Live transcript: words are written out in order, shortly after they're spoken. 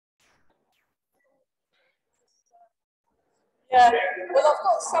Yeah. Well, I've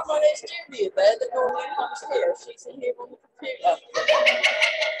got someone who's Julia there that normally comes here. She's in here on the computer. No,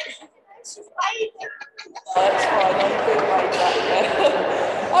 that's fine. I'm doing way back there.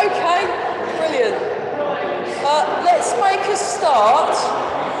 Okay, brilliant. Let's make a start.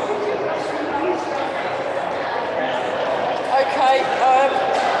 Okay.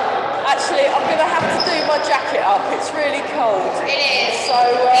 Actually, I'm going to have to do my jacket up. It's really cold. It is. So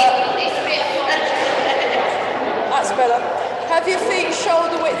that's better. Have your feet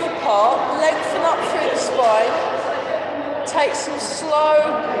shoulder width apart. Lengthen up through the spine. Take some slow,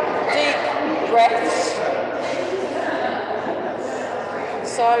 deep breaths.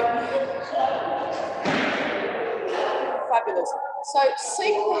 So, fabulous. So,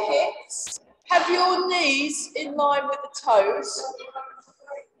 sink the hips. Have your knees in line with the toes.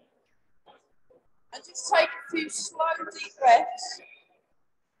 And just take a few slow, deep breaths.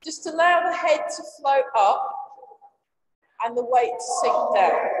 Just allow the head to float up and the weight to sink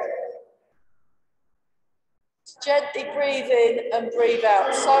down. Gently breathe in and breathe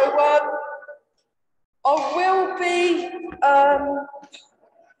out. So I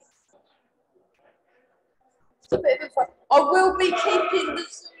will be keeping the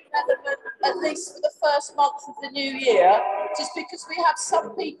Zoom element at least for the first month of the new year, just because we have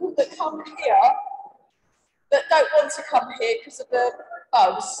some people that come here that don't want to come here because of the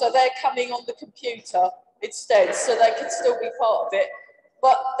bugs, so they're coming on the computer instead, so they can still be part of it.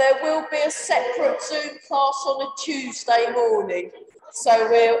 But there will be a separate Zoom class on a Tuesday morning. So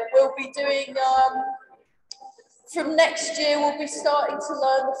we'll be doing, from next year, we'll be starting to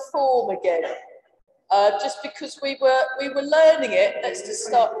learn the form again. Just because we were learning it,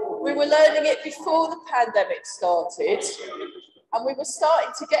 we were learning it before the pandemic started, and we were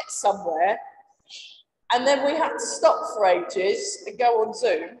starting to get somewhere, and then we had to stop for ages and go on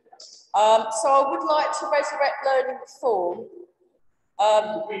Zoom. So I would like to resurrect learning the form,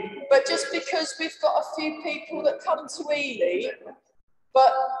 but just because we've got a few people that come to Ely,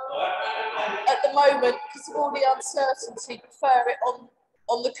 but at the moment, because of all the uncertainty, prefer it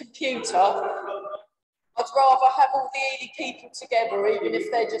on the computer. I'd rather have all the Ely people together, even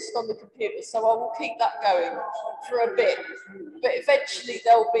if they're just on the computer. So I will keep that going for a bit, but eventually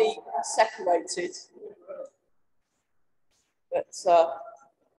they'll be separated. But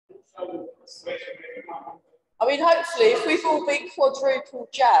I mean, hopefully, if we've all been quadruple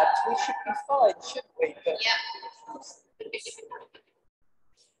jabbed, we should be fine, shouldn't we? But, yeah.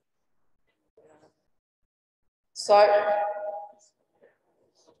 So.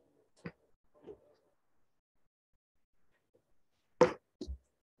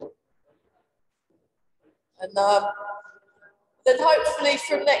 And then hopefully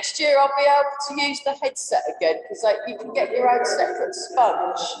from next year I'll be able to use the headset again, because you can get your own separate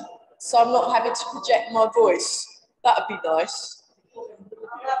sponge, so I'm not having to project my voice. That would be nice.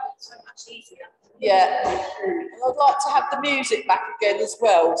 So much easier. Yeah, and I'd like to have the music back again as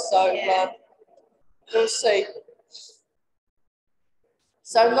well, so we'll see.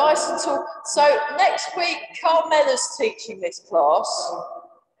 So nice and tall. So next week Carmela's teaching this class.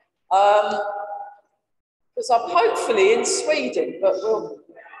 Because I'm hopefully in Sweden, but we'll.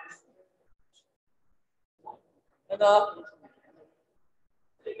 And, so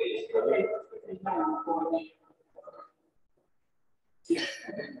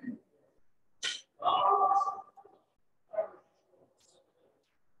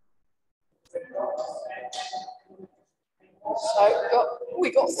we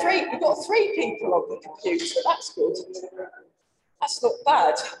got three people on the computer. That's good. That's not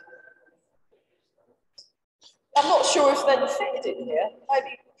bad. I'm not sure if they're affected here.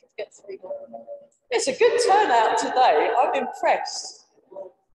 Maybe we could get 3 more. It's a good turnout today. I'm impressed.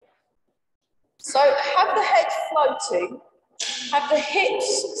 So have the head floating, have the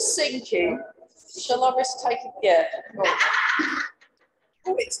hips sinking. Shall I risk taking? Yeah.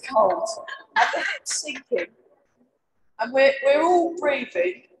 Oh, it's cold. Have the hips sinking, and we're all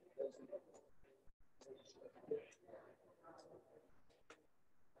breathing.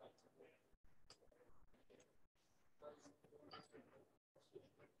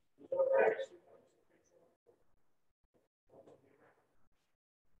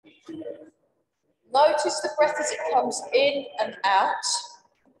 Notice the breath as it comes in and out.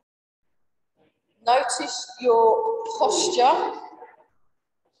 Notice your posture.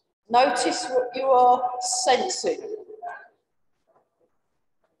 Notice what you are sensing.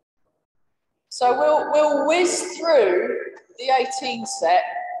 So we'll whiz through the 18 set,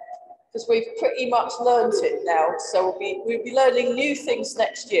 because we've pretty much learned it now. So we'll be learning new things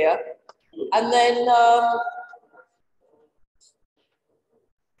next year, and then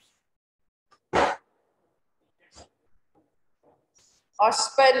I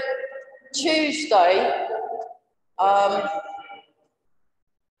spent Tuesday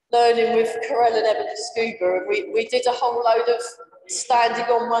learning with Corel and Evan Scuba, and we did a whole load of standing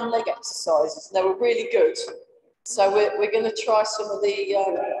on one leg exercises, and they were really good. So we're going to try some of the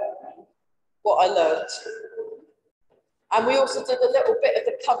what I learned. And we also did a little bit of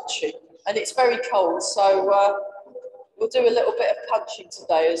the punching, and it's very cold, so we'll do a little bit of punching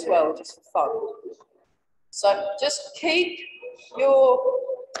today as well, just for fun. So just keep your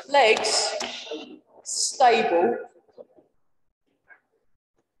legs stable.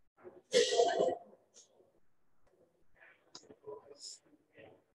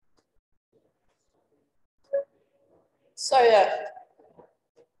 So yeah,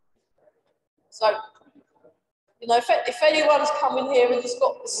 so you know, if anyone's coming here and has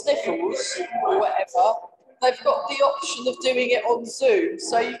got the sniffles or whatever, they've got the option of doing it on Zoom,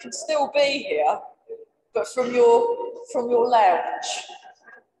 so you can still be here, but from your lounge.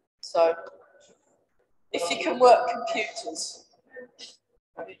 So if you can work computers.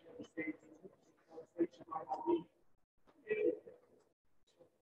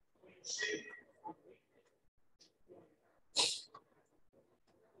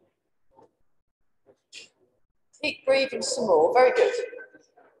 Keep breathing some more. Very good.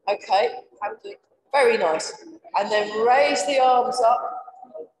 Okay. Very nice. And then raise the arms up.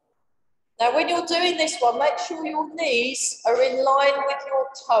 Now, when you're doing this one, make sure your knees are in line with your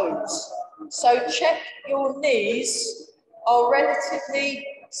toes. So check your knees are relatively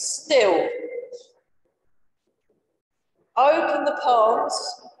still. Open the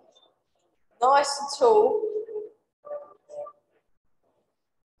palms, nice and tall.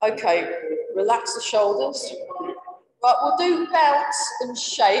 Okay, relax the shoulders. Right, we'll do bounce and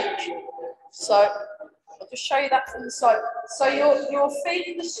shake. So I'll just show you that from the side. So you're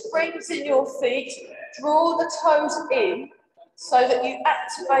feeling the springs in your feet, draw the toes in so that you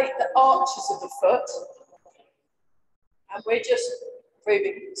activate the arches of the foot. And we're just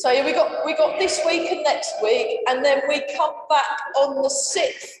breathing. So yeah, we got this week and next week, and then we come back on the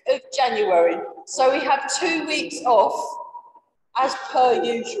 6th of January. So we have 2 weeks off, as per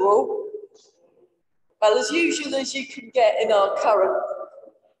usual. Well, as usual as you can get in our current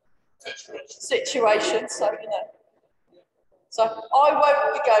situation, so you know. So I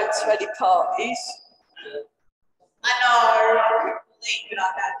won't be going to any parties. I know. Believe I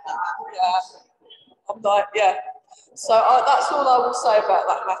had that. Yeah, I'm like, yeah. So that's all I will say about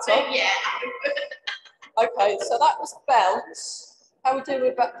that matter. Yeah. Okay, so that was bounce. How we doing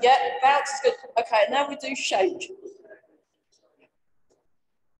with that? Yeah, bounce is good. Okay, now we do shake.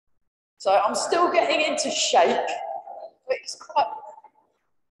 So I'm still getting into shake, but it's quite.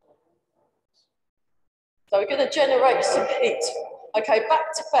 So we're going to generate some heat. Okay,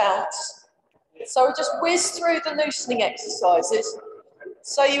 back to bounce. So we just whiz through the loosening exercises.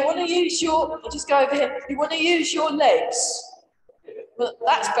 So you want to use your, I'll just go over here, you want to use your legs. Well,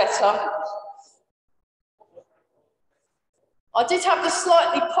 that's better. I did have the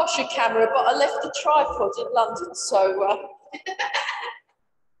slightly posher camera, but I left the tripod in London, so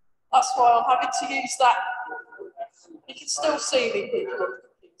that's why I'm having to use that. You can still see me, people on the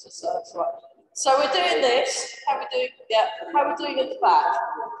computer, so that's right. So we're doing this. How we doing? Yeah. How we doing at the back?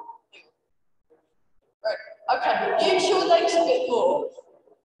 Right. Okay. Use your legs a bit more,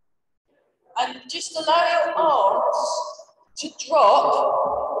 and just allow your arms to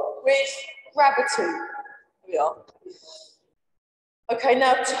drop with gravity. Here we are. Okay.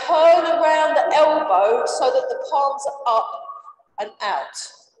 Now turn around the elbow so that the palms are up and out.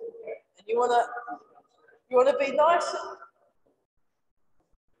 And you wanna be nice and.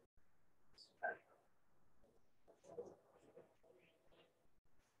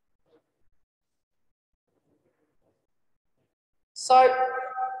 So,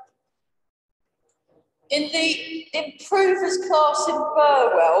 in the improvers class in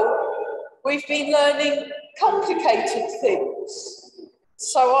Burwell, we've been learning complicated things.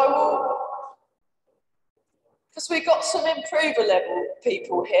 So I will, because we've got some improver level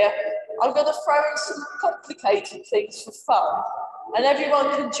people here, I'm going to throw in some complicated things for fun, and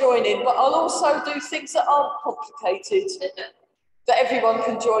everyone can join in, but I'll also do things that aren't complicated, that everyone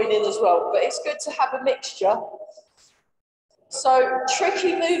can join in as well. But it's good to have a mixture. So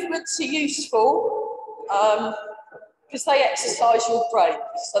tricky movements are useful because they exercise your brain,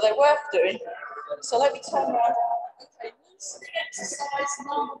 so they're worth doing. So let me turn around. Okay, exercise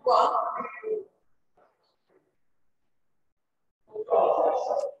number 1.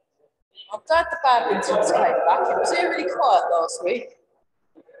 I'm glad the badmintons came back. It was really quiet last week.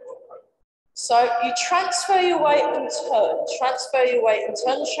 So you transfer your weight and turn. Transfer your weight and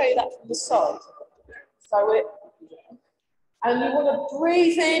turn. I'll show you that from the side. So And you want to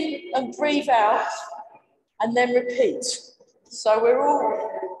breathe in and breathe out and then repeat. So we're all...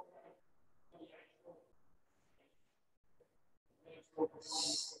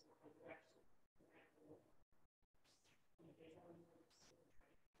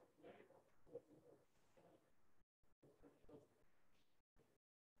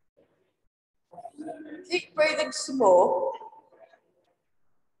 Keep breathing some more.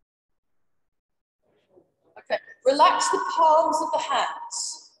 Okay, relax the palms of the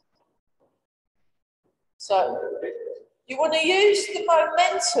hands. So you want to use the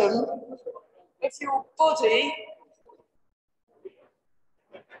momentum of your body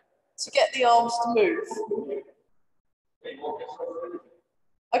to get the arms to move.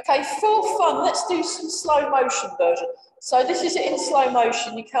 Okay, for fun, let's do some slow motion version. So this is it in slow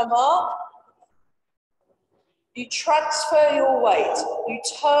motion. You come up, you transfer your weight, you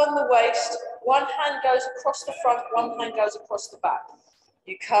turn the waist, one hand goes across the front, one hand goes across the back.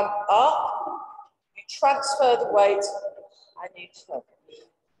 You come up, you transfer the weight, and you turn.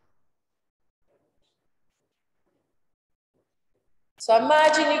 So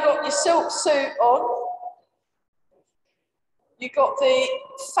imagine you've got your silk suit on, you've got the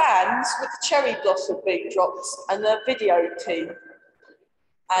fans with the cherry blossom being dropped and the video team.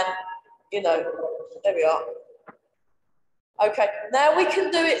 And, you know, there we are. Okay, now we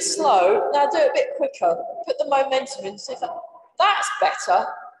can do it slow. Now do it a bit quicker. Put the momentum in. See if that's better.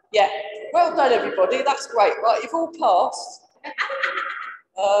 Yeah, well done, everybody. That's great. Right, you've all passed.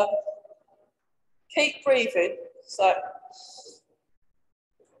 Keep breathing. So.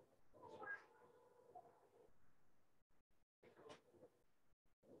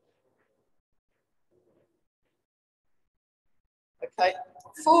 Okay,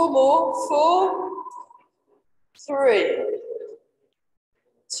 4 more. 4, 3,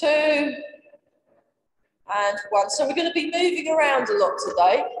 2, and 1. So we're going to be moving around a lot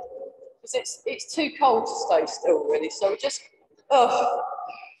today because it's too cold to stay still, really. So we're just, oh.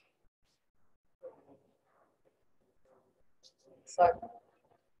 So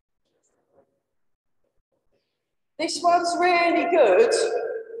this one's really good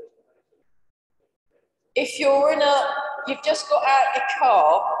if you're you've just got out your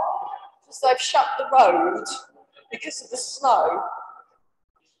car because they've shut the road because of the snow,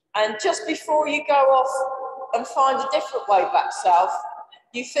 and just before you go off and find a different way back south,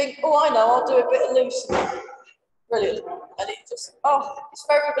 you think, oh, I know, I'll do a bit of loosening. Brilliant. And it just, oh, it's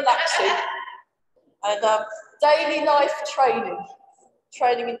very relaxing. And daily life training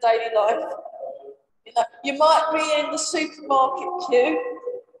in daily life. You know, you might be in the supermarket queue.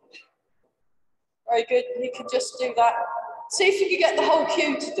 Very good, you can just do that. See if you can get the whole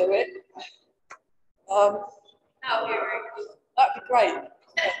queue to do it. That'd be great.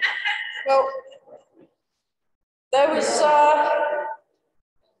 Well, there was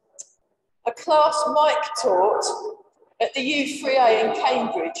a class Mike taught at the U3A in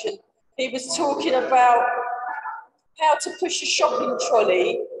Cambridge, and he was talking about how to push a shopping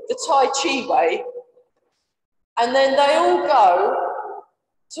trolley the Tai Chi way, and then they all go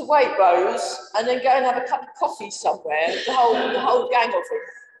to Waitrose and then go and have a cup of coffee somewhere, the whole gang of them.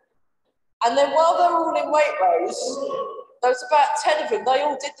 And then while they're all in Waitrose, there was about 10 of them, they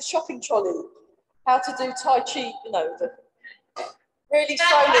all did the shopping trolley, how to do Tai Chi, you know, really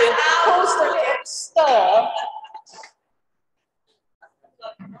slowly, and caused a little stir.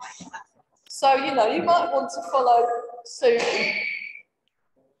 So, you know, you might want to follow suit.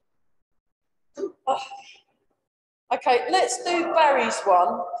 Oh. Okay, let's do Barry's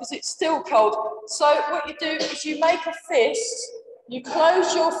one, because it's still cold. So what you do is you make a fist, you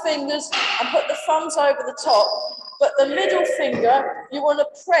close your fingers and put the thumbs over the top, but the middle finger, you want to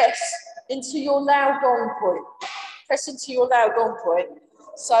press into your Lao Gong point. Press into your Lao Gong point.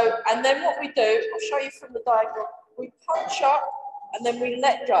 So, and then what we do, I'll show you from the diagram, we punch up and then we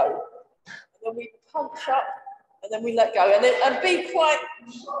let go. And then we punch up and then we let go. And be quite,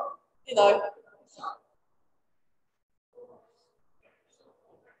 you know,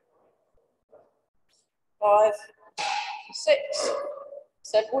 5, 6,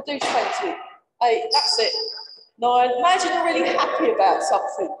 7, we'll do 20, 8, that's it, 9, imagine you're really happy about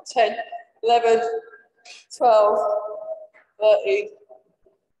something, 10, 11, 12, 13,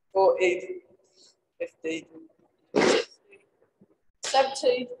 14, 15, 16,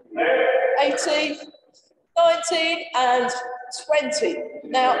 17, 18, 19, and 20.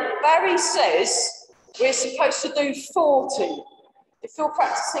 Now, Barry says we're supposed to do 40. If you're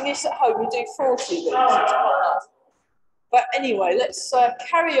practicing this at home, you do 40 minutes. But anyway, let's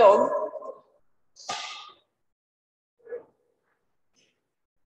carry on.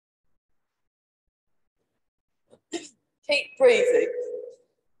 Keep breathing.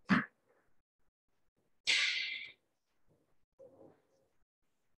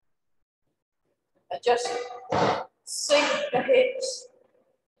 And just sink the hips.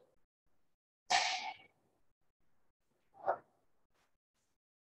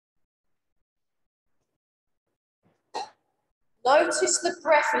 Notice the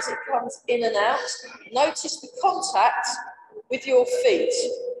breath as it comes in and out. Notice the contact with your feet.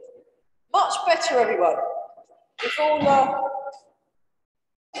 Much better, everyone. With all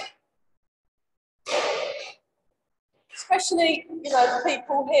especially, you know, the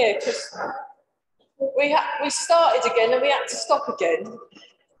people here, because we started again and we had to stop again,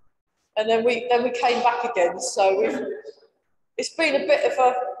 and then we came back again. So it's been a bit of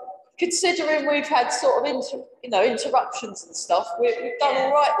a, considering we've had sort of interruptions and stuff. We've done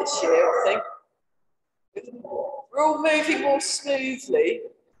all right this year, I think. We're all moving more smoothly.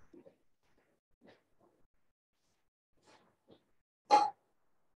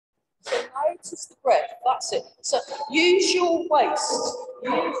 So notice the breath, that's it. So use your waist, to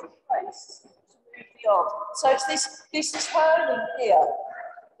move the arm. So it's this turning here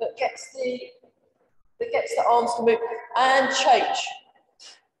that gets the arms to move and change.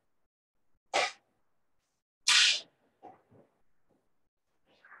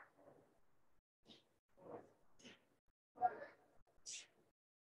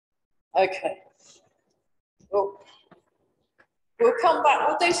 Okay. We'll come back.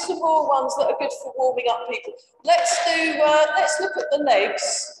 We'll do some more ones that are good for warming up people. Let's look at the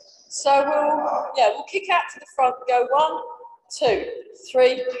legs. So we'll kick out to the front. Go 1, 2,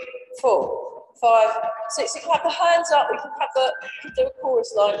 3, 4, 5, 6. You can have the hands up. We can do a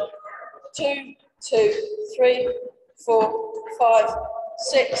chorus line. 2, 2, 3, 4, 5,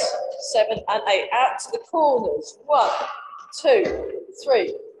 6, 7, and 8. Out to the corners. 1, 2,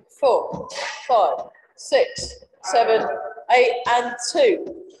 3, 4, 5, 6, 7, 8, and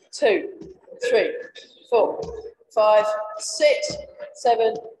 2, 2, 3, 4, 5, 6,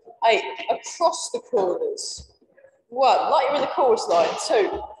 7, 8. Across the corners. 1, like you're in the chorus line.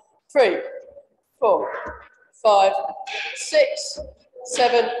 2, 3, 4, 5, 6,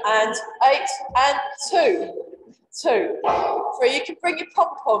 7, and 8, and 2, 2, 3. You can bring your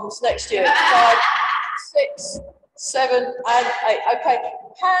pom-poms next year. 5, 6, 7, and 8. Okay,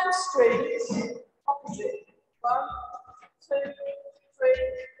 hamstrings opposite. 1, 2, 3,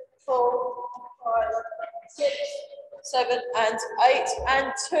 4, 5, 6, 7, and 8,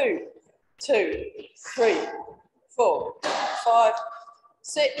 and 2, 2, 3, 4, 5,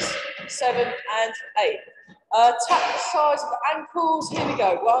 6, 7, and 8. Tap the sides of the ankles. Here we go.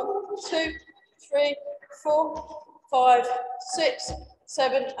 1, 2, 3, 4, 5, 6,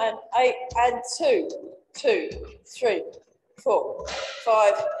 7, and 8, and 2, 2, 3, 4,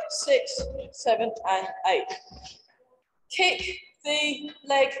 5, 6, 7, and 8. Kick the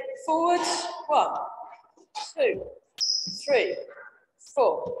leg forwards. 1, 2, 3,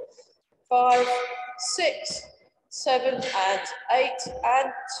 4, 5, 6, 7, and 8,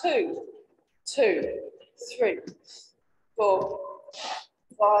 and 2, 2, 3, 4,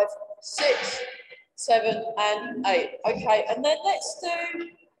 5, 6, 7, and 8. Okay, and then let's do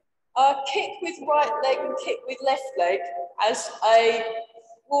kick with right leg and kick with left leg as a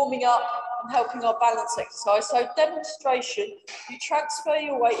warming up and helping our balance exercise. So demonstration, you transfer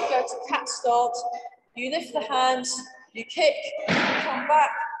your weight, you go to cat stance, you lift the hands, you kick, you come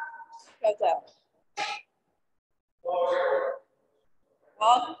back, go down.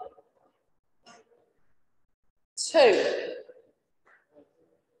 1, 2,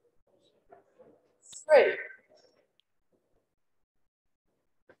 3,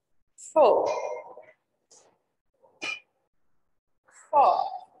 4, 5,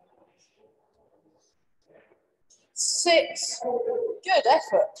 6, good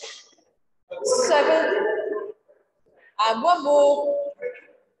effort, 7, and one more,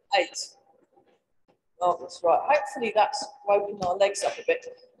 8. Oh, that's right. Hopefully that's woken our legs up a bit.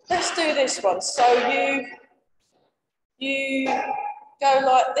 Let's do this one. So you go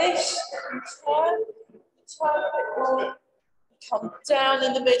like this, you turn a bit more, you come down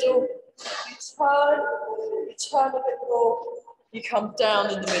in the middle, you turn a bit more, you come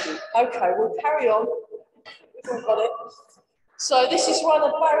down in the middle. Okay, we'll carry on. We've all got it. So this is one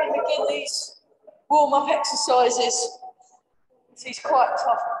of Barry McGinley's warm-up exercises. He's quite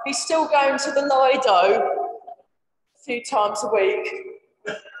tough. He's still going to the Lido a few times a week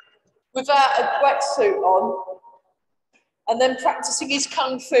without a wetsuit on, and then practicing his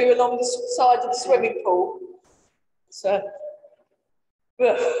kung fu along the side of the swimming pool. So,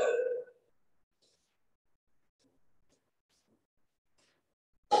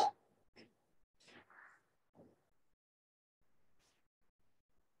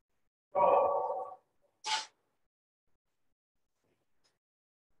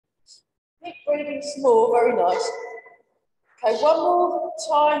 breathing some more, very nice. Okay, one more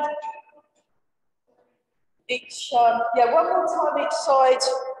time. Yeah, one more time each side.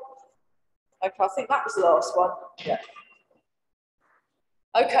 Okay, I think that was the last one. Yeah.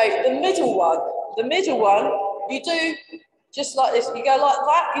 Okay, the middle one, you do just like this. You go like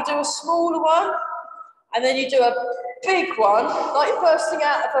that, you do a smaller one, and then you do a big one, like you're bursting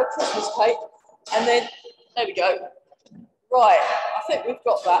out of a Christmas cake, and then, there we go. Right, I think we've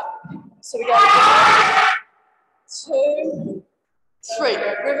got that. So we go 1, 2, 3.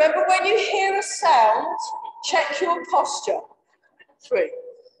 Remember, when you hear a sound, check your posture. 3.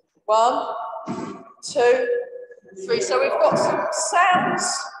 1, 2, 3. So we've got some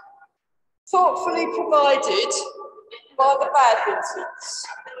sounds thoughtfully provided by the badmintons.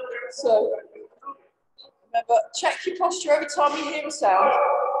 So remember, check your posture every time you hear a sound.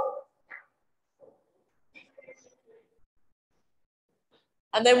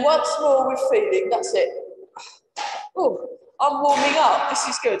 And then once more with feeling, that's it. Oh, I'm warming up, this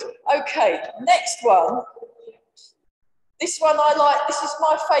is good. Okay, next one. This one I like, this is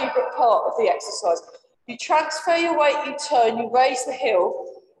my favourite part of the exercise. You transfer your weight, you turn, you raise the heel,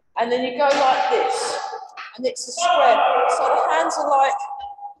 and then you go like this. And it's a square. So the hands are like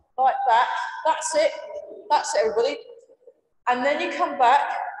that. That's it. That's it, everybody. And then you come back,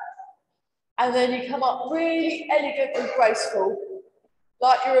 and then you come up really elegant and graceful,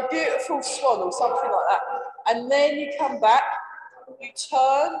 like you're a beautiful swan or something like that. And then you come back, you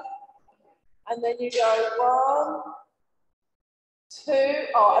turn, and then you go 1, 2,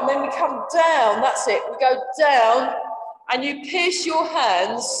 oh, and then we come down, that's it. We go down, and you pierce your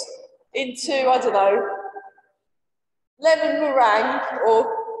hands into, I don't know, lemon meringue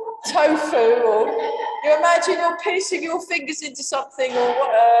or tofu, or you imagine you're piercing your fingers into something, or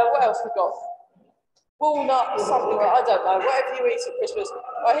what else we got? Walnut, something like, I don't know, whatever you eat at Christmas.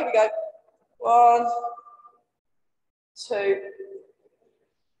 Right, here we go. 1, 2,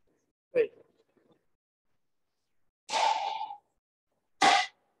 3.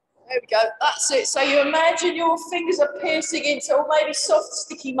 There we go, that's it. So you imagine your fingers are piercing into, or maybe soft,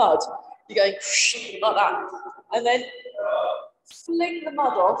 sticky mud. You're going like that. And then fling the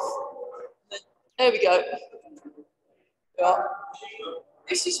mud off. There we go. Yeah.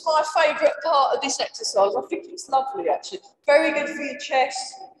 This is my favourite part of this exercise. I think it's lovely, actually. Very good for your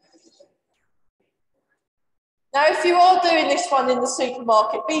chest. Now, if you are doing this one in the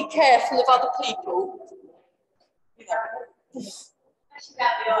supermarket, be careful of other people. You know.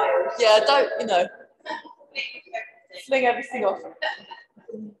 Yeah, don't, you know, fling everything off.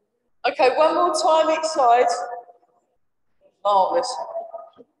 Okay, one more time each side. Marvellous.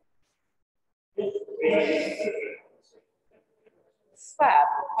 Fab.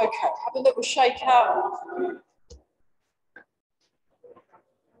 Okay, have a little shake out.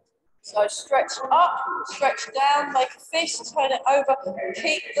 So stretch up, stretch down, make a fist, turn it over,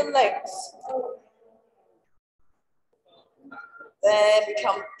 keep the legs. Then we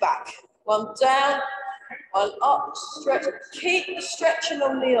come back. 1 down, 1 up, stretch. Keep the stretch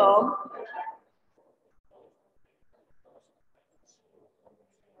along the arm.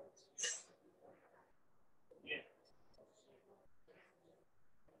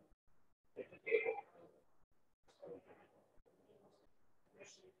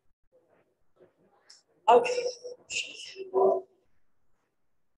 Okay.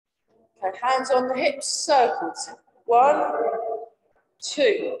 Okay, hands on the hips, circles. 1,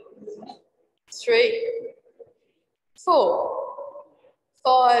 2, 3, 4,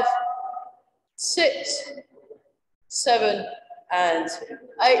 5, 6, 7, and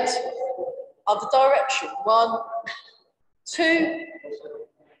 8. Other direction. 1, 2,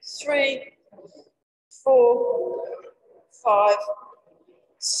 3, 4, 5,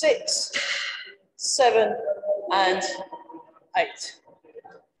 6, 7, and 8.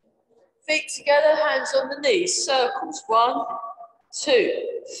 Feet together, hands on the knees, circles. 1,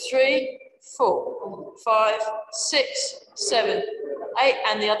 2, 3, 4, 5, 6, 7, 8,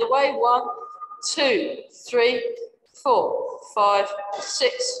 and the other way. 1, 2, 3, 4, 5,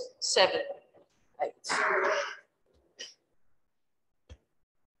 6, 7, 8.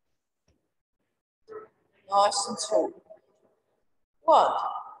 Nice and tall. 1,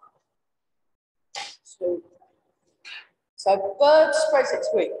 2. So bird spreads its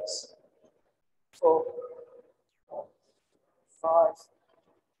wings. 4, 5,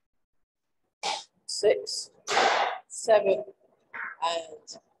 6, 7,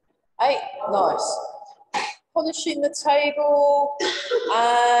 and 8. Nice. Polishing the table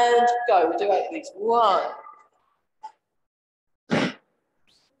and go. We'll do 8 of these. 1, 2,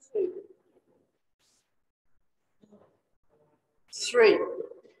 3,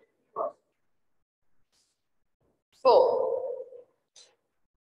 4,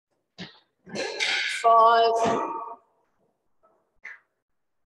 5,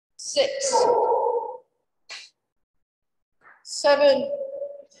 6, 7,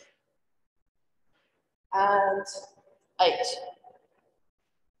 and 8.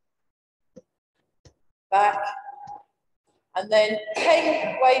 Back, and then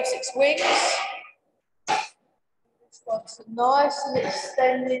 10 waves its wings. This one's nice and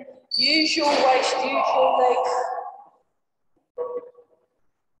extended. Use your waist, use your legs.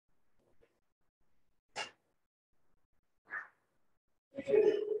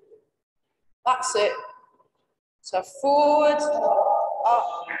 That's it. So forward,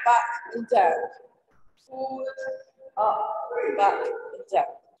 up, back, and down. Forward, up, back, and down.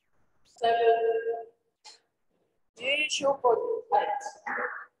 7. Use your body. 8.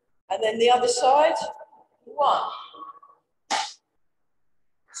 And then the other side. 1,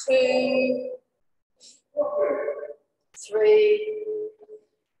 2, 3,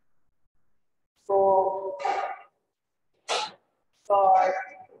 4, 5,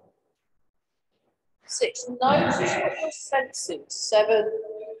 6. Notice what you're sensing. 7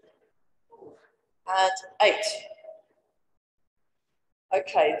 and 8.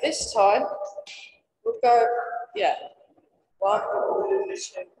 Okay, this time we'll go, yeah. 1, 2,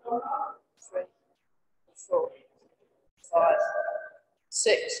 3, 4, 5,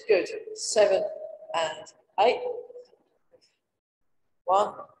 6. Good. 7 and 8.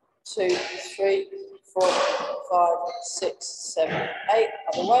 1, 2, 3, 4, 5, 6, 7, 8.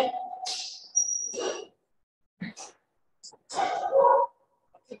 Other way.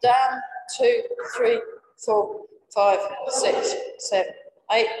 Up and down. 2, 3, 4, 5, 6, 7,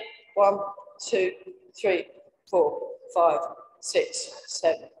 8. 1, 2, 3, 4, 5, 6,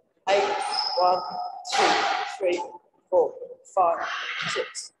 7, 8. 1, 2, 3, 4, 5,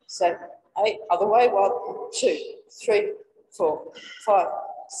 6, 7, 8. Other way. 1, 2, 3, 4, 5,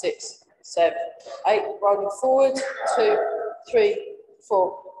 6, 7, 8. Rolling forward. 2, 3,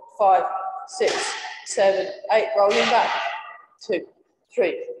 4, 5, 6, 7, 8. Rolling back. 2,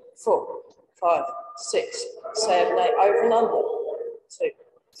 3, 4, 5, 6, 7, 8. Over and under. 2,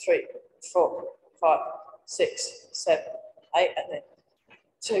 3, 4, 5, 6, 7, 8. And then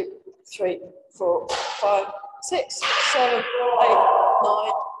 2, 3, 4, 5, 6, 7, 8,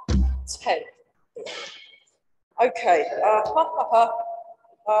 9, 10. Okay.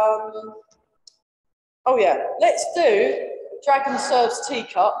 Oh yeah, let's do dragon serves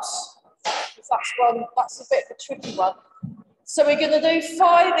teacups. That's a bit of a tricky one. So we're going to do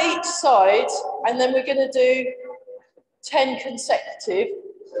 5 each side, and then we're going to do 10 consecutive.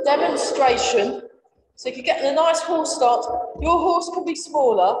 Demonstration. So you can get a nice horse start. Your horse can be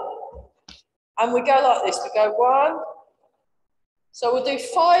smaller. And we go like this. We go 1. So we'll do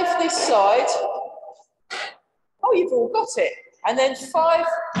 5 this side. Oh, you've all got it. And then 5.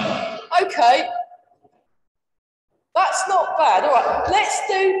 Okay. That's not bad. All right, let's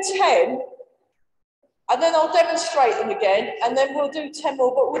do 10. And then I'll demonstrate them again. And then we'll do 10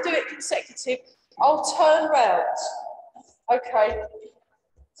 more, but we'll do it consecutive. I'll turn round. Okay.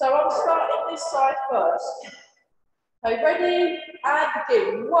 So I'm starting this side first. Okay, ready? And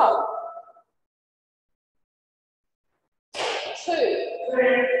begin. 1, 2,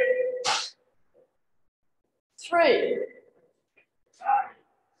 3,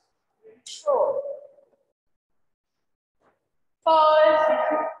 4,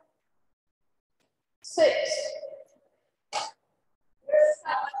 5, 6,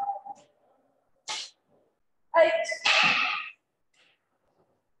 8,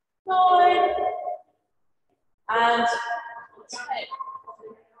 9, and 10.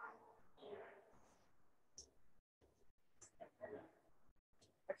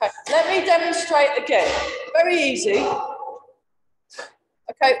 Okay, let me demonstrate again. Very easy.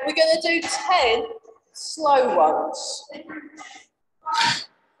 Okay, we're going to do 10 slow ones.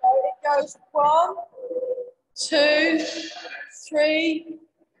 So it goes 1, 2, 3,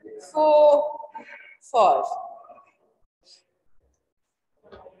 4, 5.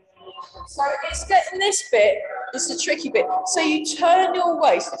 So it's getting this bit, it's the tricky bit. So you turn your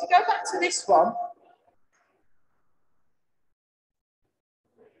waist. If you go back to this one,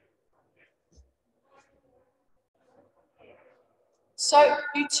 so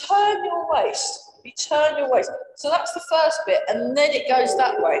you turn your waist, So that's the first bit, and then it goes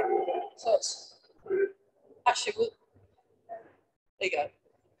that way. So it's actually, there you go.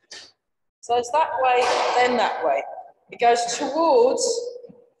 So it's that way, then that way. It goes towards,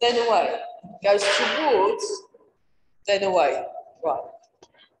 then away. It goes towards, then away. Right.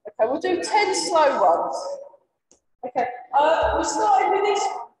 Okay, we'll do 10 slow ones. Okay, we're starting with this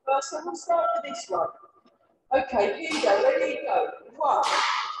one first, so we'll start with this one. Okay, here you go. Ready, go. 1,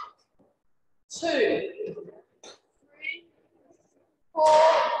 2, 3, 4,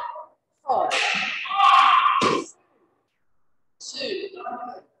 5. 2,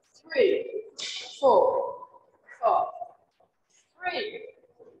 3, 4, 5. 3,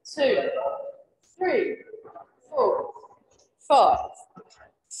 2, 3, 4, 5.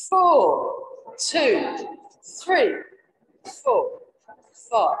 4, 2, 3, 4,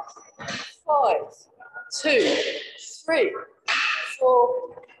 5. 5, 2, 3, 4,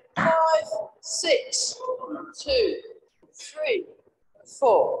 5, 6, 2, 3,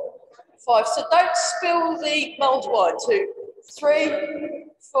 4, 5. So don't spill the mulled wine. 2, 3,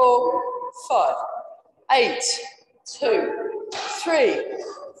 4, 5. 8, 2, 3,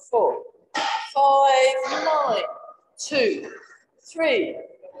 4, 5, 9, 2, 3,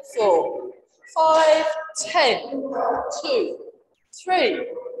 4, 5, 10, 2, 3,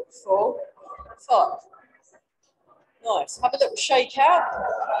 4, 5. Nice. Have a little shake out.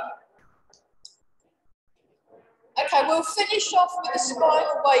 Okay, we'll finish off with the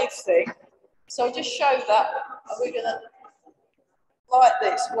spinal wave thing. So I'll just show that. And we're going to, like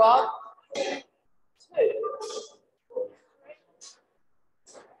this. 1, 2,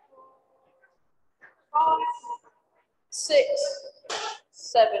 5, 6,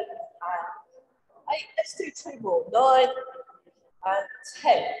 7, and 8. Let's do 2 more. 9 and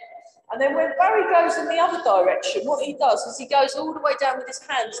 10. And then when Barry goes in the other direction, what he does is he goes all the way down with his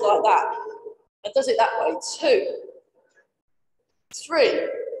hands like that. And does it that way. 2, 3,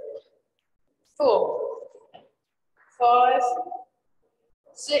 4, 5,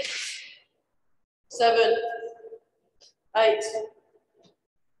 6, 7, 8,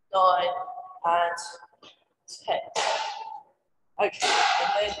 9, and 10. Okay,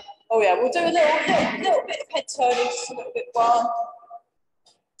 and then, oh yeah, we'll do a little bit of head turning, just a little bit. 1,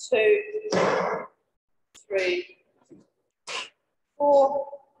 2, 3, 4,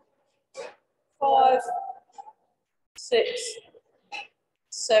 5, 6,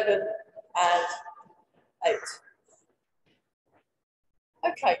 7, and 8.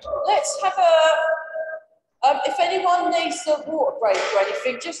 Okay, let's have a, if anyone needs a water break or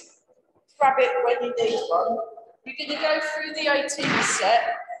anything, just grab it when you need one. You're going to go through the 18 set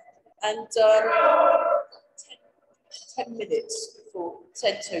and 10 minutes before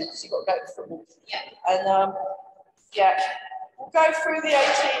 10 to, because you've got to go to football. Yeah. And yeah, we'll go through the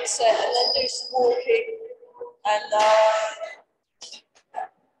 18 set and then do some walking and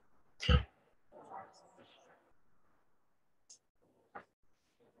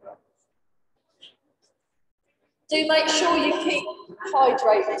do make sure you keep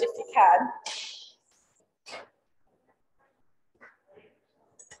hydrated if you can.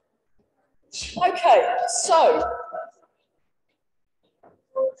 Okay, so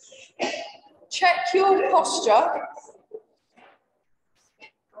check your posture.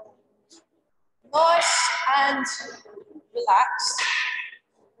 Nice and relaxed.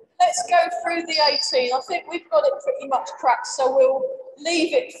 Let's go through the 18. I think we've got it pretty much cracked, so we'll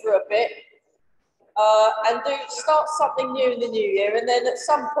leave it for a bit and start something new in the new year. And then at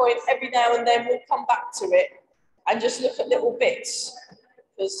some point, every now and then, we'll come back to it and just look at little bits,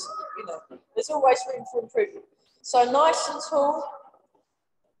 because you know there's always room for improvement. So nice and tall.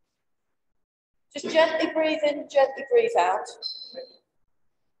 Just gently breathe in, gently breathe out,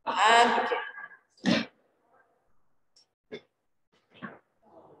 and begin.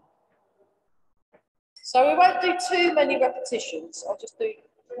 So we won't do too many repetitions. I'll just do.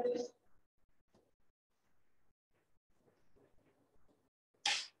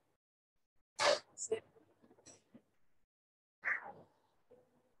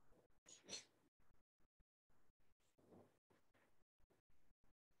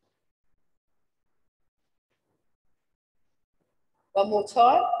 One more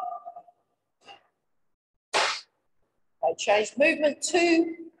time. Okay, change movement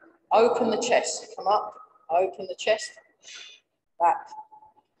to open the chest. Come up, open the chest, back,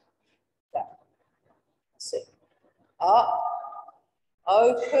 down. That's it. Up,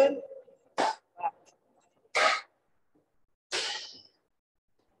 open, back.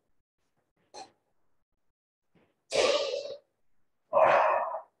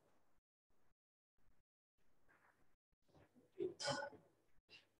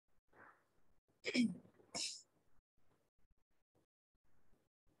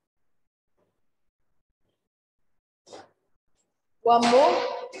 One more.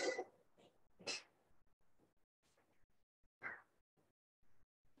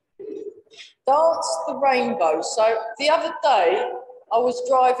 Dance the rainbow. So the other day, I was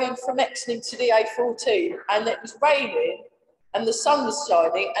driving from Exning to the A14 and it was raining and the sun was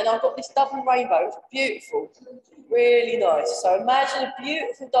shining, and I've got this double rainbow. It's beautiful, really nice. So imagine a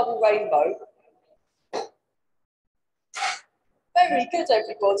beautiful double rainbow. Very good,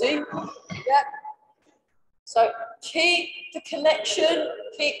 everybody. Yeah. So keep the connection,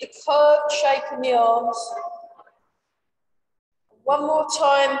 keep the curved shape in the arms. One more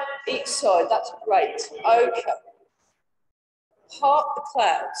time each side, that's great. Okay. Part the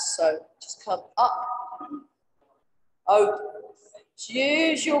clouds, so just come up, open.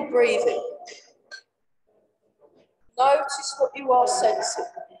 Use your breathing. Notice what you are sensing.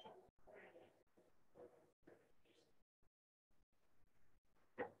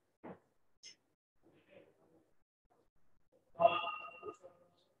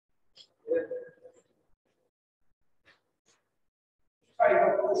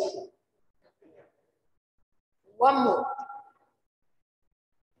 One more.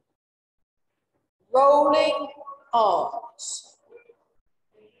 Rolling arms.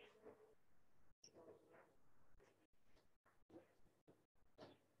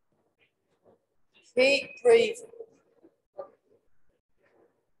 Keep breathing.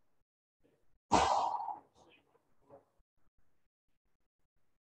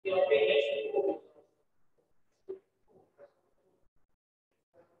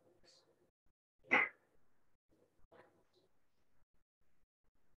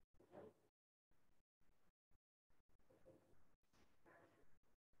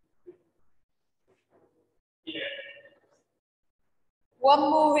 One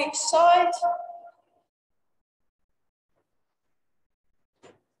more each side.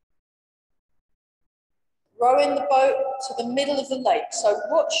 Rowing the boat to the middle of the lake. So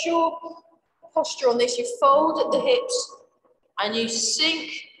what's your posture on this? You fold at the hips and you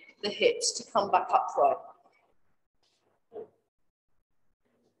sink the hips to come back upright.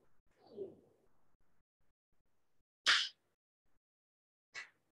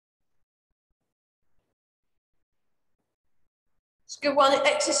 It's a good one. It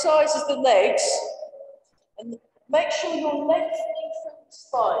exercises the legs. And make sure you're lengthening through the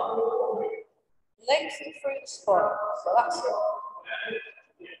spine. Lengthening through the spine. So that's it.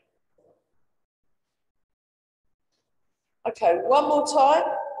 Okay, one more time.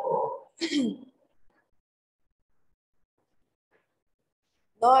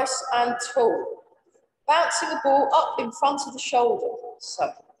 Nice and tall. Bouncing the ball up in front of the shoulder.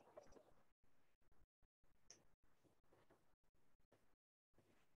 So.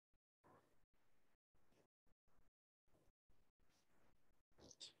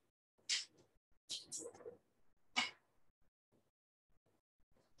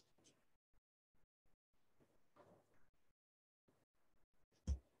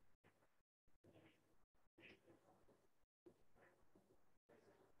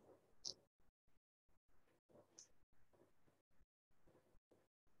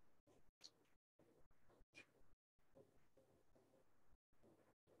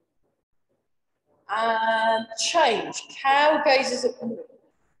 And change. Cow gazes at the moon.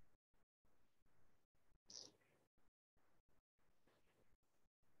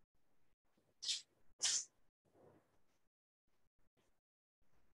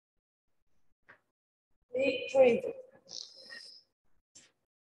 Deep breathing.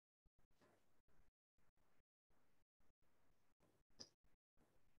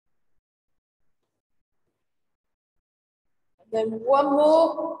 And then one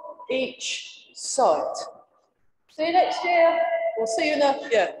more each side. See you next year. We'll see you now.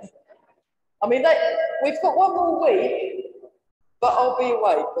 Yeah. I mean, we've got one more week, but I'll be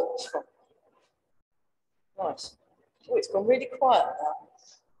away. But it's fine. Nice. Oh, it's gone really quiet now.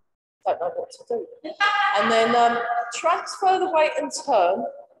 Don't know what to do. And then transfer the weight and turn,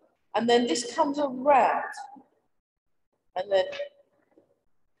 and then this comes around, and then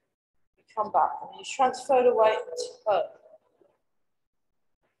you come back, and you transfer the weight and turn.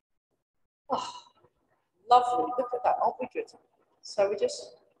 Oh, lovely. Look at that. Aren't we good? So we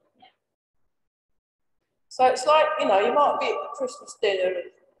just. So it's like, you know, you might be at Christmas dinner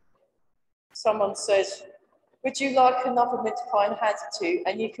and someone says, would you like another mince pie and hands it to you?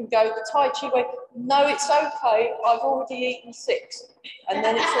 And you can go the Tai Chi way. No, it's okay. I've already eaten 6. And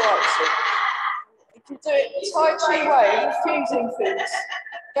then it's all right. So you can do it the Tai Chi way, infusing things.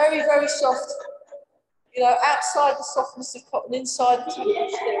 Very, very soft. You know, outside the softness of cotton, inside the temple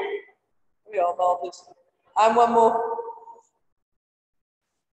still. We are marvellous. And one more.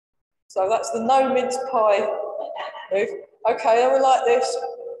 So that's the no mince pie move. Okay, then we like this.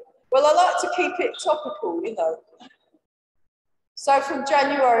 Well, I like to keep it topical, you know. So from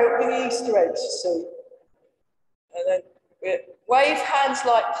January, it'll be the Easter eggs, you see. And then we wave hands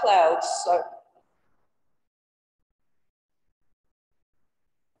like clouds. So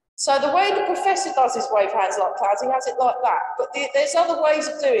So the way the professor does his wave hands like clouds, he has it like that. But there's other ways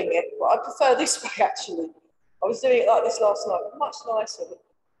of doing it, but I prefer this way actually. I was doing it like this last night, much nicer, but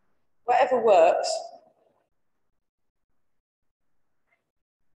whatever works.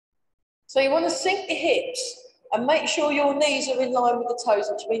 So you want to sink your hips and make sure your knees are in line with the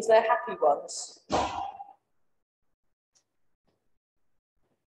toes, which means they're happy ones.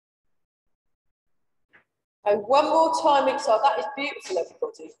 And one more time inside. That is beautiful,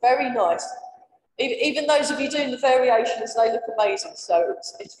 everybody. Very nice. Even those of you doing the variations, they look amazing, so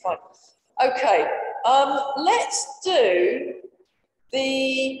it's fine. Okay, let's do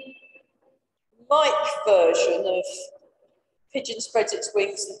the mic version of pigeon spreads its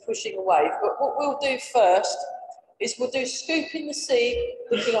wings and pushing a wave. But what we'll do first is we'll do scoop in the sea,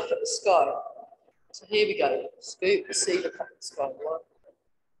 looking up at the sky. So here we go. Scoop the sea, look up at the sky. 1,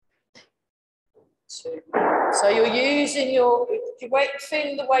 2. So you're using your weight,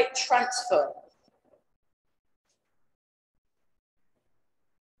 feeling the weight transfer.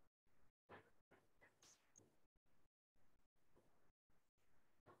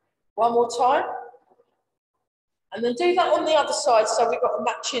 One more time. And then do that on the other side so we've got a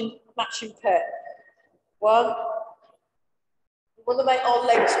matching pair. 1. We want to make our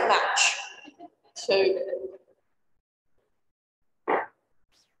legs match. 2.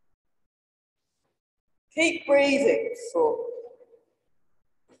 Keep breathing. 4.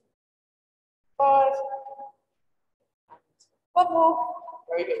 5. One more.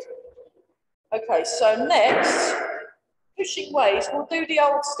 Very good. Okay, so next, pushing waves, we'll do the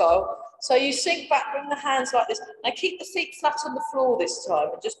old style. So you sink back, bring the hands like this. Now keep the feet flat on the floor this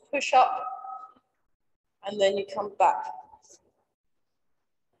time and just push up. And then you come back.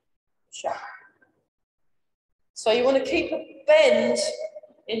 Push up. So you want to keep a bend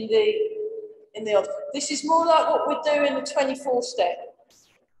in the other. This is more like what we do in the 24 step,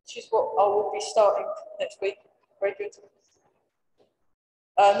 which is what I will be starting next week. Very good.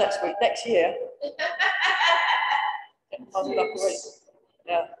 Next week, next year.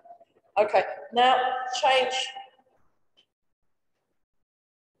 Yeah. Okay, now change.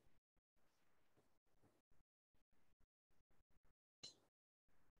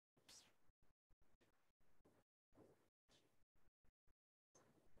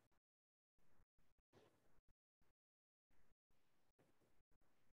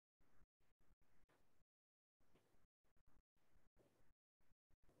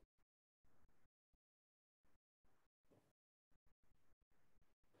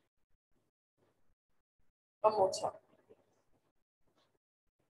 One more time.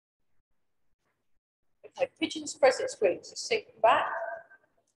 Okay, pigeon spreads its wings. So sink back,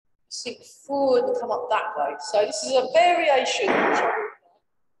 sink forward and come up that way. So this is a variation.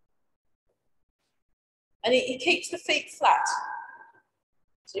 And it keeps the feet flat.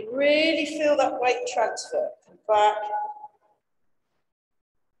 So you really feel that weight transfer. Come back.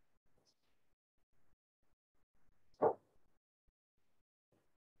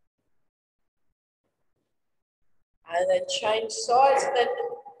 And then change sides, and then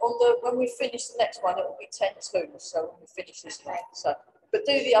when we finish the next one, it will be 10-2. So when we finish this one, so but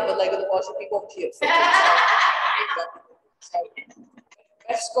do the other leg, otherwise you'll be wonky at football. So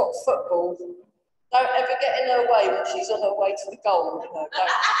Beth's got football. Don't ever get in her way when she's on her way to the goal. You know,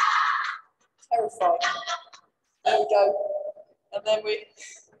 terrifying. There we go, and then we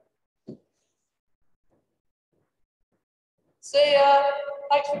see ya.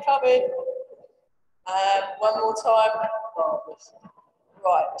 Thanks for coming. And one more time.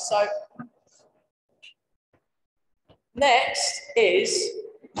 Right, so next is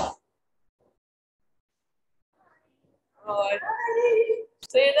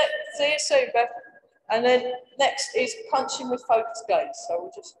see you soon, Beth. And then next is punching with focus gaze. So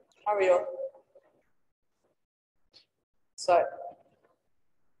we'll just carry on. So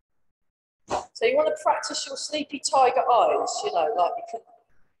you want to practice your sleepy tiger eyes, you know, like you can.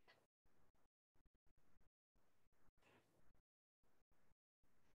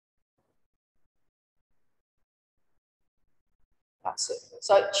 That's it.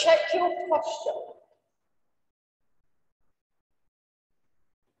 So check your posture.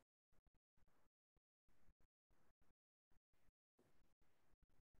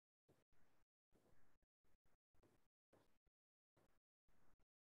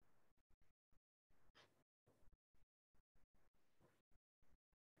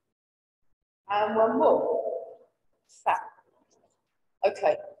 And one more. Fat.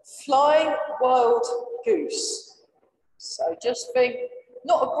 Okay. Flying wild goose. So just think,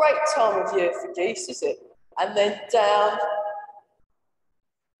 not a great time of year for geese, is it? And then down.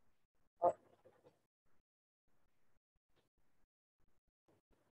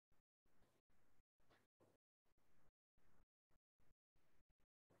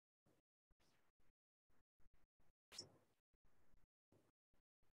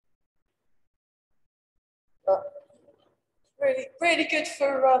 Really, really good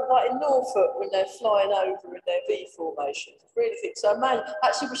for like in Norfolk when they're flying over in their V formation. Really think so. Man,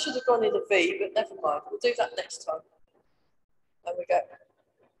 actually, we should have gone in a V, but never mind. We'll do that next time. There we go.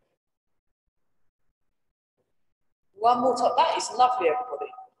 One more time. That is lovely,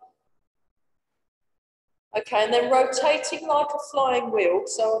 everybody. Okay, and then rotating like a flying wheel.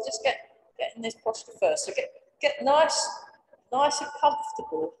 So I'll just get in this posture first. So get nice and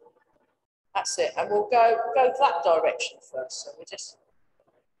comfortable. That's it. And we'll go that direction first. So we just.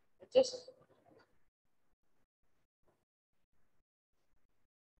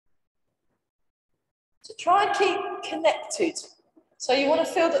 So try and keep connected. So you want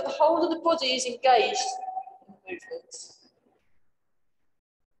to feel that the whole of the body is engaged in the movements.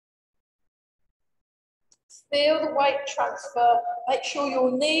 Feel the weight transfer. Make sure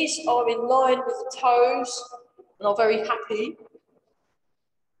your knees are in line with the toes and are very happy.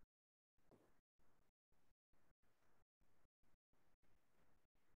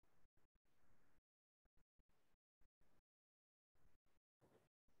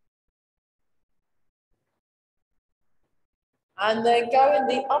 And then go in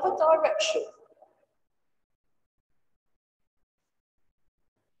the other direction.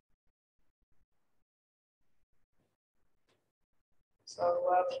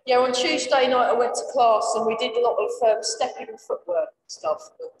 So, yeah, on Tuesday night I went to class and we did a lot of stepping and footwork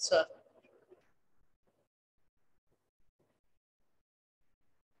stuff. But,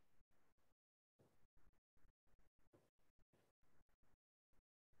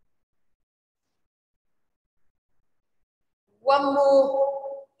 one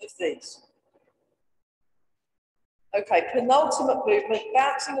more of these. Okay, penultimate movement,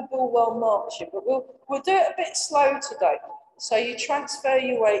 bouncing the ball while marching, but we'll do it a bit slow today. So you transfer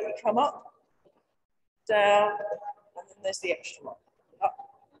your weight, you come up, down, and then there's the extra one. Up.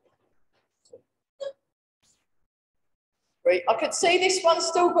 Great. I can see this one's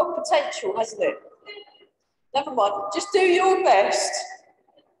still got potential, hasn't it? Never mind, just do your best.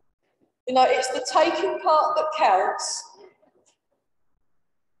 You know, it's the taking part that counts.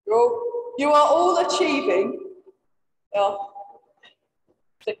 You are all achieving. Yeah.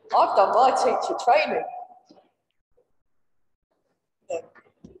 I've done my teacher training. Yeah.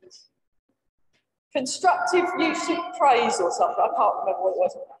 Constructive use of praise or something. I can't remember what it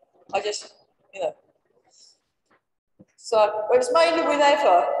was. I just, you know. So it's mainly with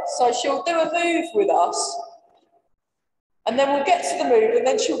Eva. So she'll do a move with us. And then we'll get to the move and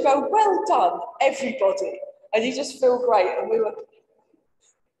then she'll go, well done, everybody. And you just feel great. And we were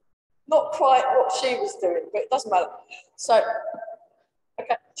not quite what she was doing, but it doesn't matter. So,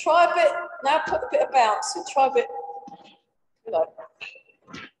 okay, try a bit, now put a bit of bounce in, try a bit, you know.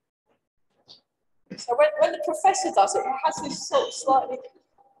 So when the professor does it, it has this sort of slightly,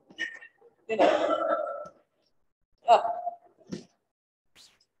 you know.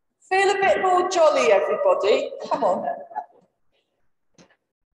 Feel a bit more jolly, everybody. Come on.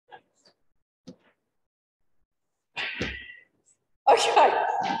 Okay.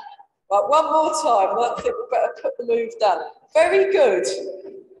 Right, one more time. I think we better put the move down. Very good.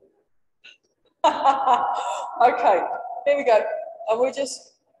 Okay, here we go. And we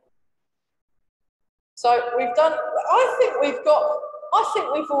just, so we've done, I think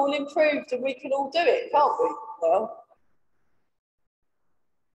we've all improved and we can all do it, can't we? Well.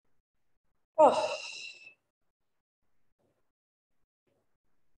 Oh.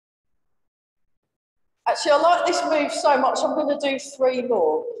 Actually, I like this move so much, I'm going to do 3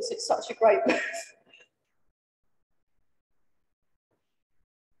 more because it's such a great move.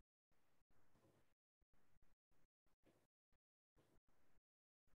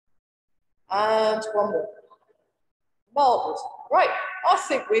 And one more. Marvellous. Right, I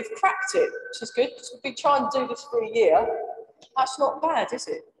think we've cracked it, which is good because we've been trying to do this for a year. That's not bad, is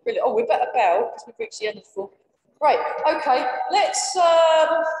it? Brilliant. Oh, we better bow because we've reached the end of the floor. Right, okay, let's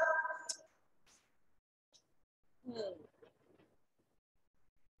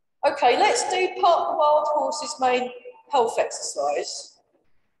okay, let's do part of the wild horse's main health exercise.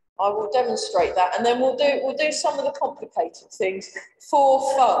 I will demonstrate that, and then we'll do some of the complicated things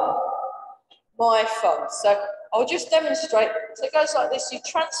for fun. My fun. So I'll just demonstrate. So it goes like this: you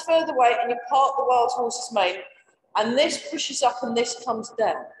transfer the weight and you part the wild horse's mane, and this pushes up and this comes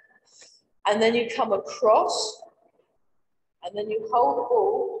down. And then you come across, and then you hold the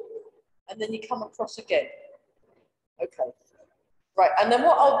ball, and then you come across again. Okay. Right, and then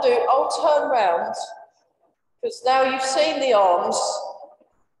what I'll do, I'll turn round, because now you've seen the arms.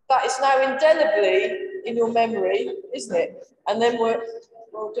 That is now indelibly in your memory, isn't it? And then we'll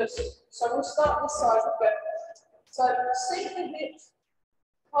just, so we'll start this side a bit. So sink the hips,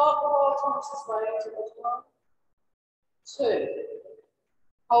 part the wild horse's way towards one. 2.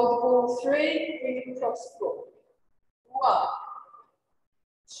 Hold the ball 3, bring it across 4. 1,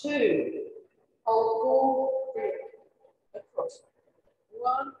 2. Hold the ball, bring it across.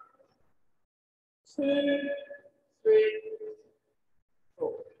 1, 2, 3,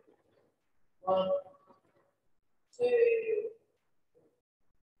 4. 1, 2.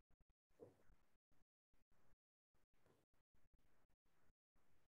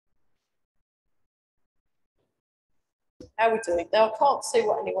 How are we doing? Now I can't see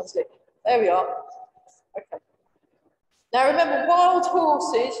what anyone's doing. There we are. Okay. Now remember, wild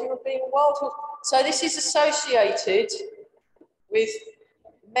horses, you're being a wild horse. So this is associated with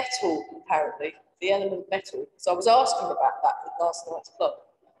metal, apparently, the element metal. So I was asking about that in last night's club.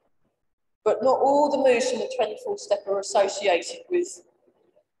 But not all the moves from the 24 step are associated with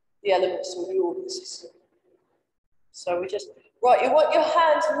the elements of the order system. So we just, right, you want your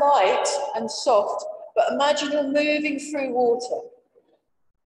hands light and soft, but imagine you're moving through water.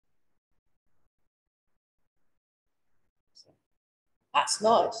 That's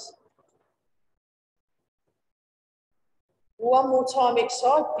nice. One more time each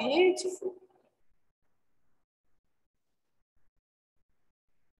side, beautiful.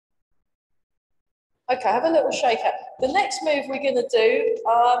 Okay, have a little shake out. The next move we're going to do,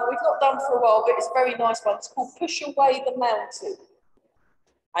 we've not done for a while, but it's a very nice one. It's called Push Away the Mountain.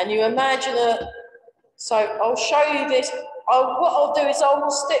 And you imagine so I'll show you this. What I'll do is I will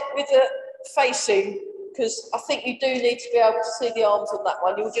stick with the facing, because I think you do need to be able to see the arms on that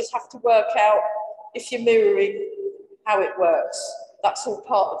one. You'll just have to work out, if you're mirroring, how it works. That's all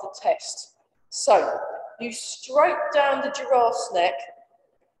part of the test. So you stroke down the giraffe's neck.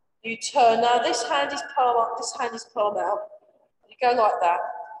 You turn, now this hand is palm up, this hand is palm out. You go like that.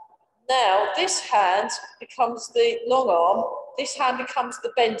 Now this hand becomes the long arm, this hand becomes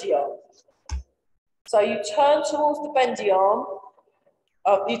the bendy arm. So you turn towards the bendy arm,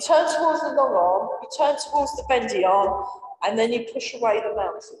 you turn towards the long arm, you turn towards the bendy arm, and then you push away the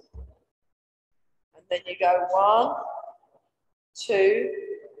mountain. And then you go 1, 2,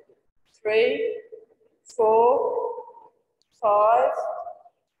 3, 4, 5,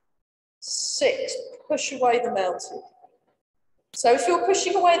 6. Push away the mountain. So if you're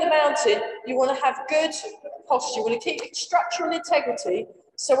pushing away the mountain, you want to have good posture. You want to keep structural integrity.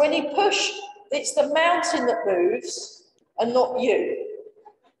 So when you push, it's the mountain that moves and not you.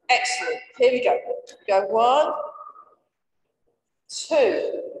 Excellent. Here we go. Go 1,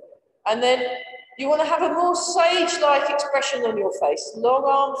 2. And then you want to have a more sage-like expression on your face. Long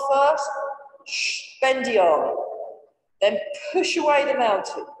arm first, bendy arm. Then push away the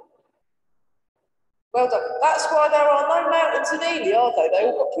mountain. Well done. That's why there are no mountains in Ely, are they? They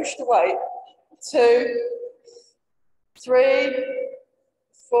all got pushed away. 2, 3,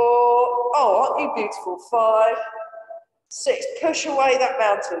 4. Oh, aren't you beautiful? 5, 6. Push away that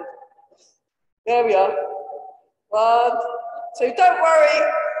mountain. There we are. 1, 2. Don't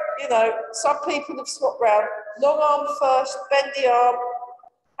worry. You know, some people have swapped round. Long arm first, bend the arm,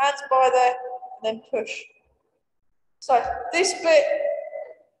 hands by there, and then push. So this bit,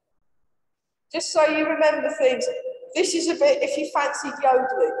 just so you remember things, this is a bit if you fancied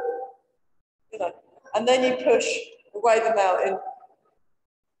yodeling, you know, and then you push away the mountain.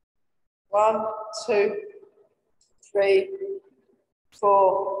 1, 2, 3,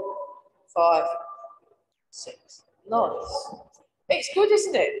 4, 5, 6. Nice. It's good,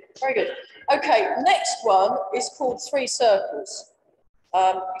 isn't it? Very good. Okay, next one is called 3 circles.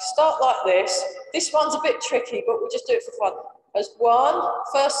 You start like this. This one's a bit tricky, but we'll just do it for fun. As 1,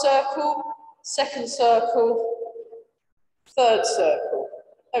 first circle, second circle, third circle.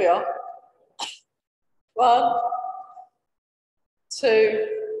 There we are. 1, 2,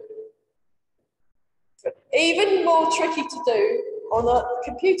 3. Even more tricky to do on a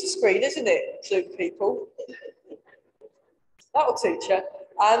computer screen, isn't it, Zoom people? That'll teach you.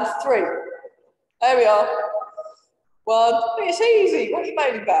 And 3. There we are. 1. It's easy. What are you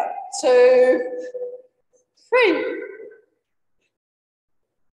moaning about? 2, 3.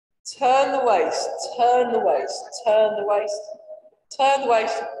 Turn the waist, turn the waist, turn the waist, turn the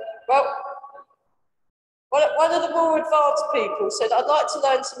waist. Well, one of the more advanced people said, I'd like to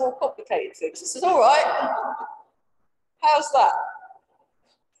learn some more complicated things. I said, all right. How's that?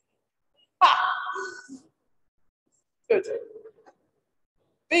 Ha! Good.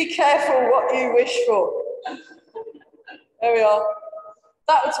 Be careful what you wish for. There we are.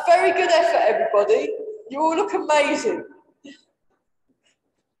 That was very good effort, everybody. You all look amazing.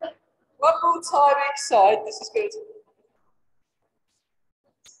 One more time each side. This is good.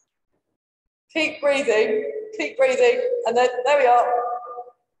 Keep breathing, and then there we are.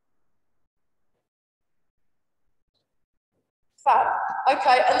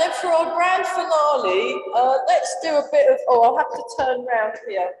 Okay, and then for our grand finale, let's do a bit of, oh, I'll have to turn round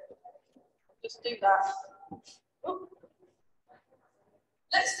here. Just do that. Oh.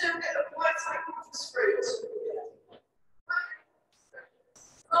 Let's do a bit of white apples fruit.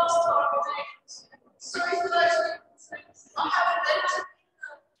 Last time we did. Sorry for those things. I haven't mentioned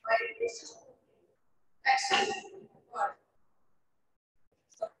it's just excellent. Right.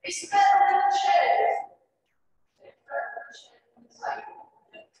 So it's better than chairs.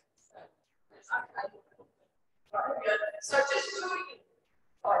 Okay. Right, here we go. So just doing it.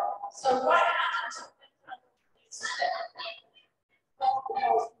 Right. So right hand.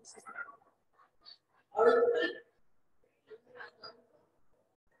 Open.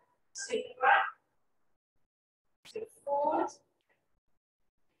 Sit back. Sit forward.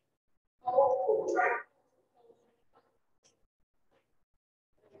 Hold forward.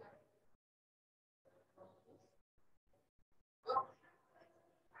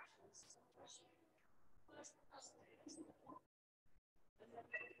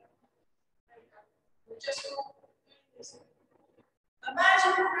 Just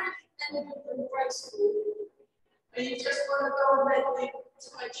imagine you're ending up in grade school and you just want to go and make the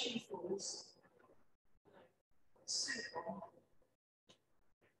Tai Chi falls. Simple.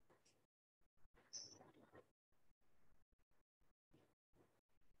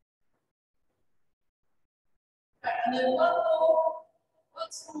 Okay, and then one more.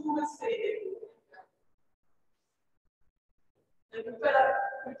 What's more thing? We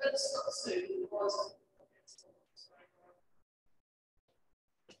better stop soon. Otherwise,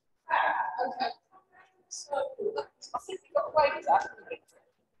 okay. So I think we got away with that.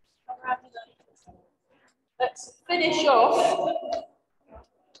 Let's finish off.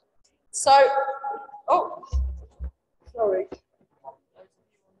 So, oh, sorry.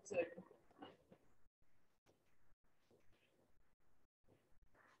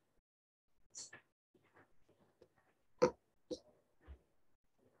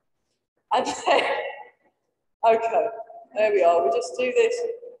 And then, okay, there we are. We'll just do this.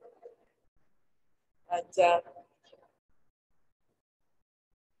 And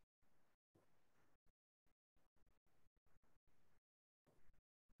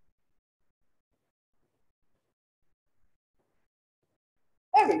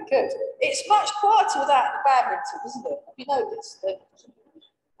very good. It's much quieter without the badminton, isn't it? Have you noticed?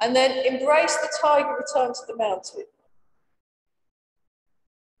 And then embrace the tiger, return to the mountain.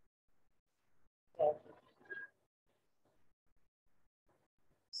 Yeah.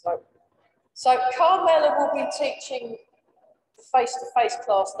 So Carmela will be teaching the face-to-face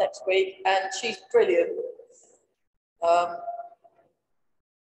class next week, and she's brilliant. And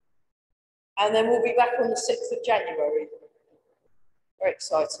then we'll be back on the 6th of January. Very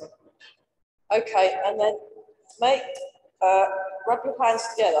exciting. Okay, and then rub your hands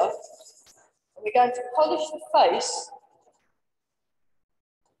together. And we're going to polish the face.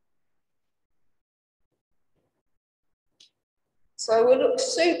 So we'll look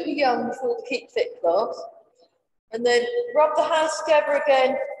super young for the Keep Fit class. And then rub the hands together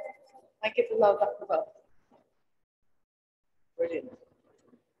again and give the love back above. Brilliant.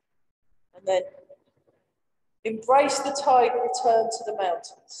 And then embrace the tiger, return to the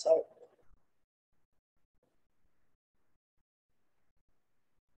mountains. So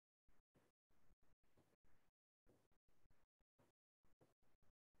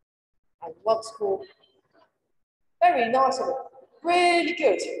and once more, very nice of it. Really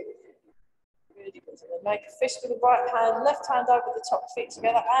good. Really good. And then make a fist with the right hand, left hand over the top, feet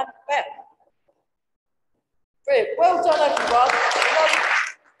together, and bam. Brilliant. Well done, everyone.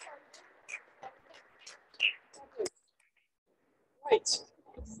 Great.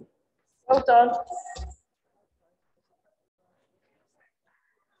 Well done.